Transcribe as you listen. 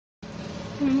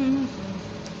Mm-hmm.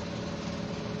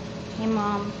 Hey,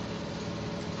 Mom.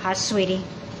 Hi, sweetie.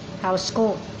 How was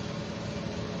school?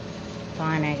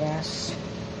 Fine, I guess.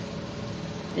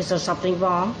 Is there something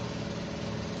wrong?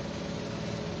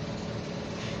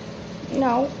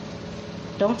 No.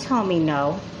 Don't tell me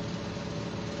no.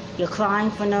 You're crying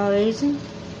for no reason?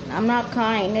 I'm not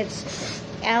crying. It's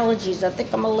allergies. I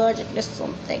think I'm allergic to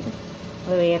something.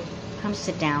 Maria, come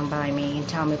sit down by me and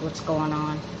tell me what's going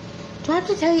on. Do I have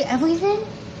to tell you everything?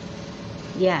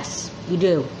 Yes, you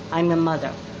do. I'm your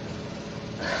mother.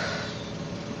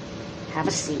 Have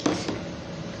a seat.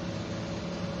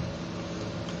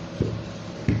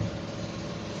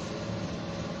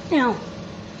 Now,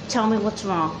 tell me what's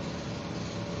wrong.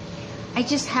 I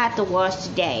just had the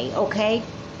worst day, okay?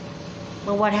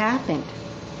 Well, what happened?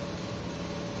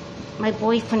 My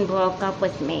boyfriend broke up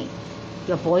with me.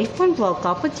 Your boyfriend broke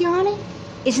up with you, honey?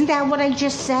 Isn't that what I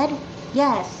just said?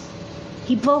 Yes.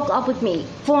 He broke up with me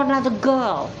for another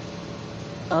girl.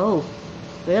 Oh,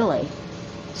 really?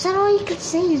 Is that all you could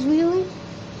say is really?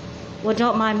 Well,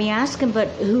 don't mind me asking, but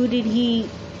who did he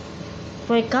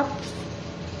break up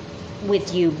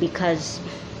with you because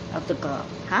of the girl,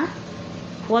 huh?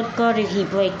 What girl did he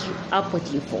break up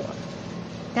with you for?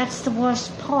 That's the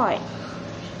worst part.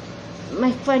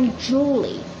 My friend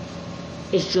Julie.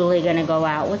 Is Julie gonna go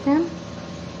out with him?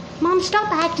 Mom,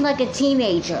 stop acting like a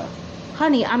teenager.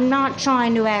 Honey, I'm not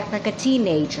trying to act like a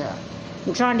teenager.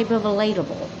 I'm trying to be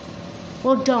relatable.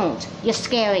 Well, don't. You're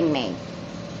scaring me.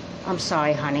 I'm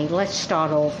sorry, honey. Let's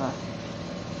start over.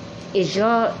 Is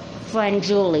your friend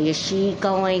Julie, is she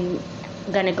gonna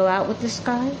go out with this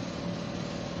guy?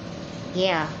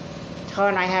 Yeah. Her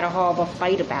and I had a horrible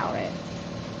fight about it.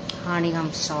 Honey,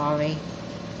 I'm sorry.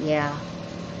 Yeah.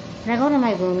 Can I go to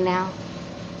my room now?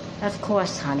 Of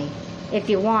course, honey. If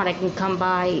you want, I can come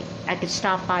by. I could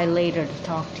stop by later to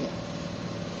talk to you.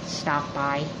 Stop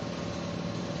by.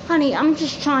 Honey, I'm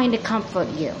just trying to comfort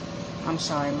you. I'm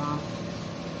sorry, Mom.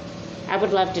 I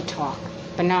would love to talk,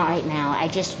 but not right now. I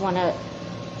just wanna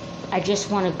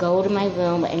go to my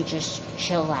room and just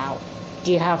chill out.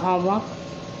 Do you have homework?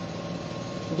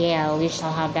 Yeah, at least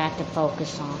I'll have that to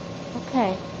focus on.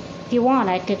 Okay. If you want,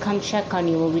 I could come check on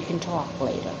you and we can talk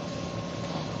later.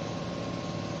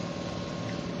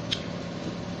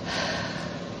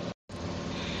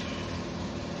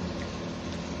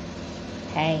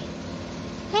 Hey.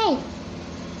 Hey.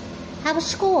 How was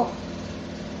school?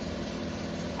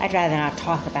 I'd rather not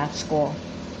talk about school.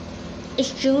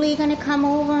 Is Julie gonna come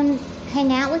over and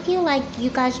hang out with you like you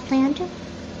guys planned to?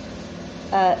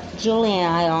 Julie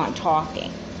and I aren't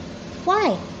talking.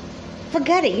 Why?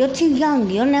 Forget it. You're too young.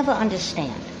 You'll never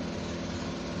understand.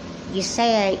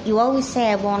 You always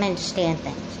say I won't understand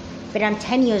things. But I'm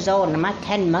 10 years old and I'm not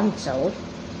 10 months old.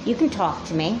 You can talk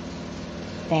to me.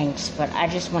 Thanks, but I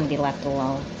just want to be left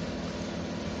alone.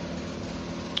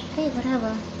 Hey,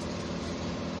 whatever.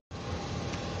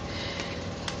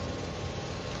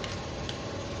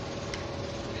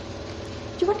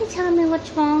 Do you want to tell me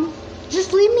what's wrong?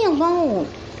 Just leave me alone.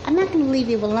 I'm not going to leave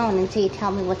you alone until you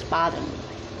tell me what's bothering you.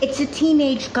 It's a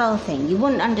teenage girl thing. You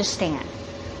wouldn't understand.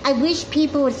 I wish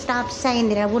people would stop saying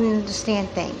that I wouldn't understand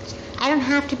things. I don't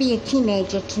have to be a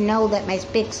teenager to know that my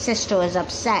big sister is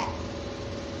upset.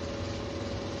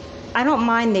 I don't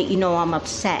mind that you know I'm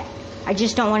upset. I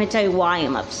just don't want to tell you why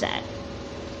I'm upset.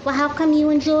 Well, how come you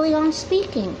and Julie aren't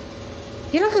speaking?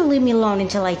 You're not going to leave me alone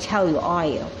until I tell you, are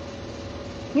you?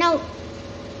 No.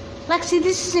 Lexi,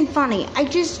 this isn't funny. I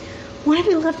just want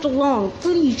to be left alone.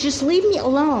 Please, just leave me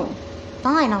alone.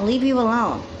 Fine, I'll leave you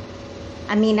alone.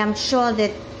 I mean, I'm sure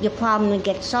that your problem would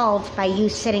get solved by you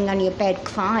sitting on your bed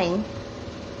crying.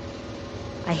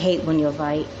 I hate when you're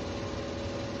right.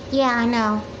 Yeah, I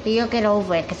know. But you'll get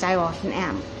over it, because I often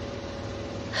am.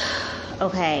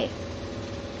 Okay.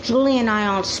 Julie and I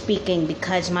aren't speaking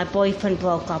because my boyfriend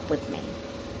broke up with me.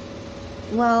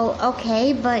 Well,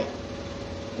 okay, but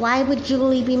why would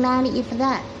Julie be mad at you for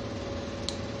that?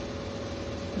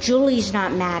 Julie's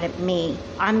not mad at me.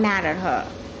 I'm mad at her.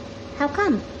 How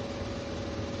come?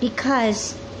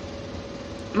 Because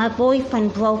my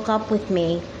boyfriend broke up with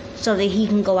me so that he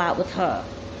can go out with her.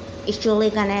 Is Julie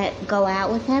gonna go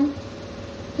out with him?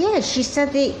 Yeah, she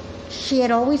said that she had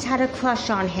always had a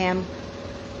crush on him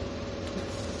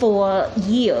for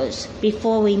years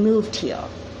before we moved here.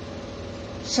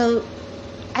 So,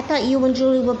 I thought you and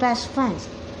Julie were best friends.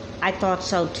 I thought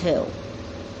so too.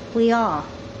 We are.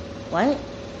 What?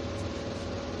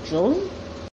 Julie?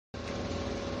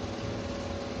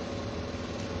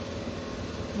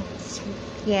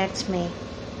 Yeah, it's me.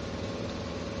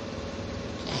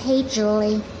 Hey,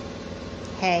 Julie.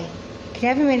 Hey, can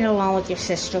I have a minute alone with your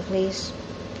sister, please?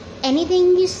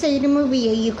 Anything you say to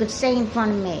Maria, you could say in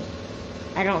front of me.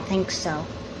 I don't think so.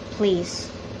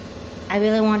 Please. I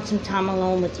really want some time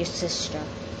alone with your sister.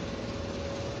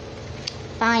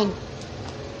 Fine.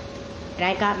 But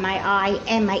I got my eye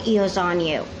and my ears on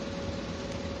you.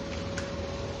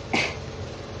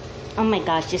 Oh my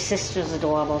gosh, your sister's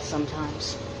adorable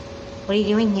sometimes. What are you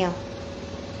doing here?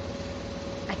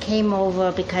 I came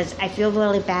over because I feel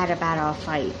really bad about our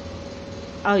fight.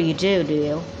 Oh, you do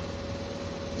you?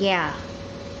 Yeah.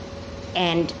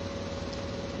 And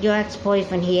your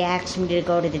ex-boyfriend, he asked me to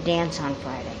go to the dance on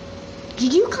Friday.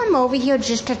 Did you come over here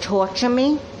just to torture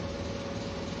me?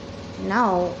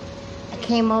 No. I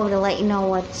came over to let you know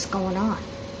what's going on.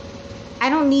 I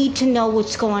don't need to know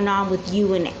what's going on with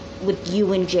you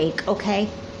and Jake, okay?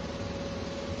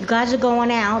 You guys are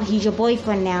going out. He's your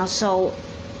boyfriend now, so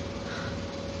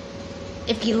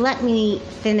if you let me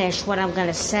finish what I'm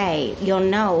gonna say, you'll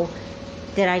know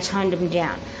that I turned him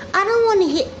down. I don't want to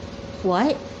hit...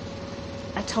 What?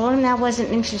 I told him I wasn't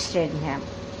interested in him.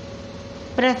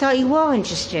 But I thought you were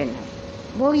interested in him.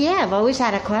 Well, yeah, I've always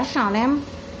had a crush on him.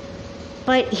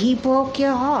 But he broke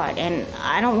your heart, and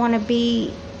I don't want to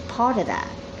be part of that.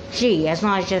 Gee, as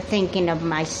long as you're thinking of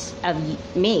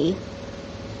me,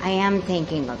 I am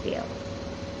thinking of you.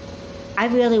 I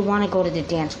really want to go to the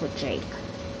dance with Jake.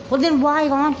 Well, then why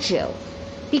aren't you?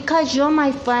 Because you're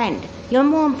my friend. You're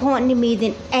more important to me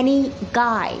than any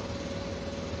guy.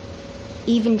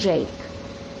 Even Jake.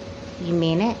 You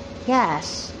mean it?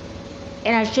 Yes.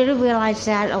 And I should have realized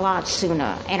that a lot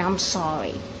sooner, and I'm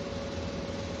sorry.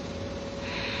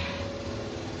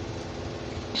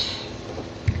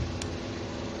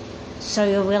 So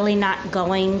you're really not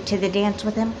going to the dance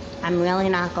with him? I'm really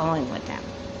not going with him.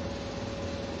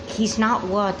 He's not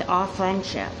worth our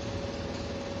friendship.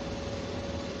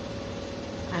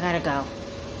 I gotta go.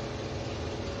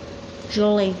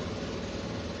 Julie,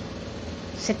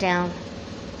 sit down.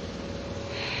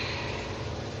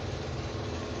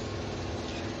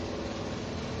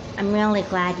 I'm really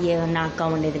glad you're not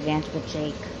going to the dance with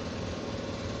Jake.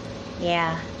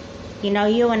 Yeah. You know,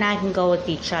 you and I can go with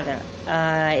each other.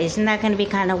 Isn't that going to be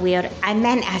kind of weird? I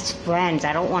meant as friends.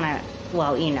 I don't want to...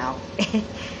 Well, you know.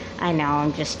 I know,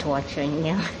 I'm just torturing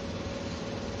you.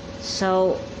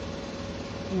 So,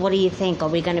 what do you think? Are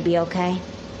we going to be okay?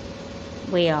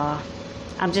 We are.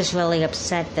 I'm just really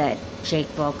upset that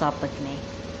Jake broke up with me.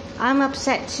 I'm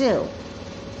upset, too.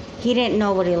 He didn't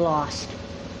know what he lost.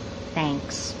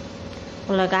 Thanks.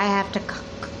 Well, look, I have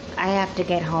to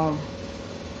get home.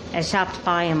 I stopped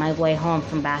by on my way home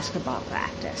from basketball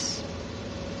practice.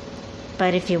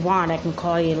 But if you want, I can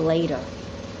call you later.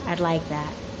 I'd like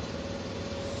that.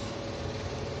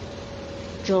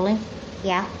 Julie?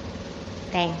 Yeah?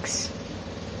 Thanks.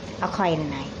 I'll call you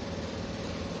tonight.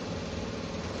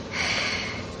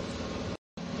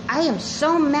 I am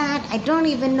so mad, I don't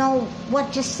even know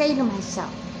what to say to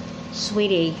myself.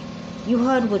 Sweetie, you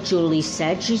heard what Julie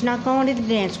said. She's not going to the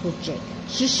dance with Jake.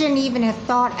 She shouldn't even have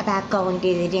thought about going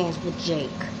to the dance with Jake.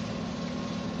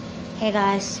 Hey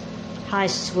guys. Hi,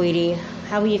 sweetie.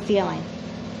 How are you feeling?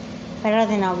 Better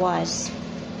than I was.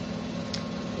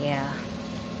 Yeah.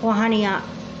 Well, honey,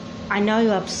 I know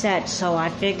you're upset, so I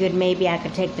figured maybe I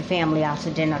could take the family out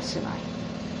to dinner tonight.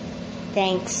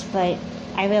 Thanks, but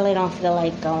I really don't feel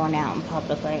like going out in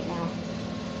public right now.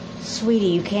 Sweetie,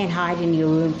 you can't hide in your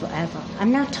room forever.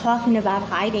 I'm not talking about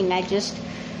hiding, I just...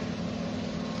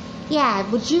 Yeah,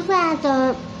 would you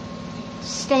rather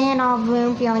stay in our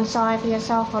room feeling sorry for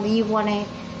yourself, or do you want to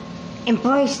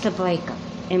embrace the breakup?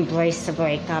 Embrace the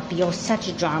breakup. You're such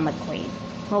a drama queen.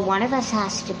 Well, one of us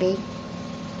has to be.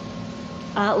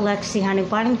 Lexi, honey,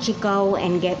 why don't you go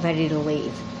and get ready to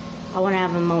leave? I want to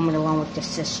have a moment alone with your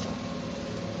sister.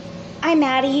 I'm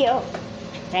out of here.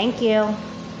 Thank you.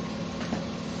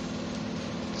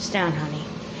 Sit down, honey.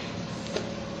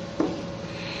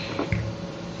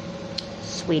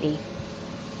 Sweetie,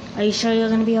 are you sure you're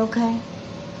going to be okay?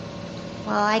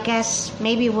 Well, I guess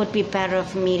maybe it would be better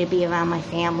for me to be around my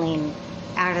family and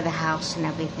out of the house and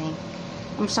everything.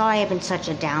 I'm sorry I've been such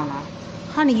a downer.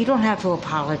 Honey, you don't have to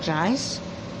apologize.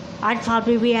 I'd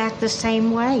probably react the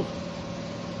same way.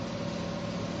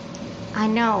 I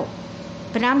know,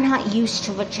 but I'm not used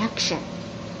to rejection.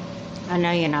 I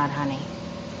know you're not, honey.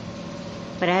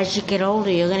 But as you get older,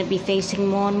 you're going to be facing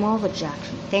more and more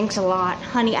rejection. Thanks a lot.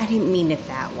 Honey, I didn't mean it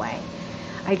that way.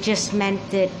 I just meant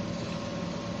that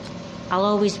I'll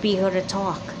always be here to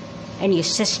talk. And your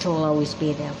sister will always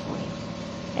be there for you.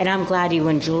 And I'm glad you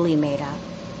and Julie made up.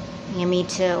 Yeah, me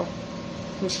too.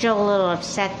 I'm still a little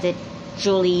upset that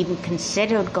Julie even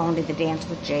considered going to the dance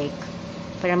with Jake.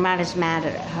 But I'm not as mad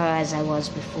at her as I was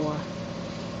before.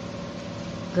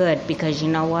 Good, because you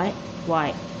know what?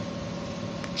 What?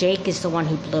 Jake is the one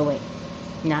who blew it,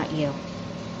 not you.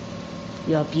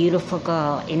 You're a beautiful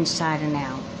girl, inside and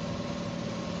out.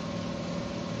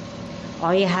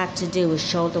 All you have to do is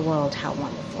show the world how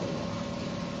wonderful you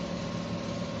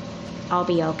are. I'll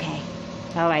be okay.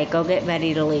 All right, go get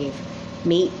ready to leave.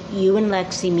 You and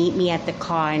Lexi meet me at the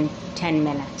car in 10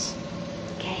 minutes.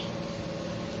 Okay?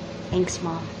 Thanks,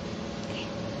 Mom.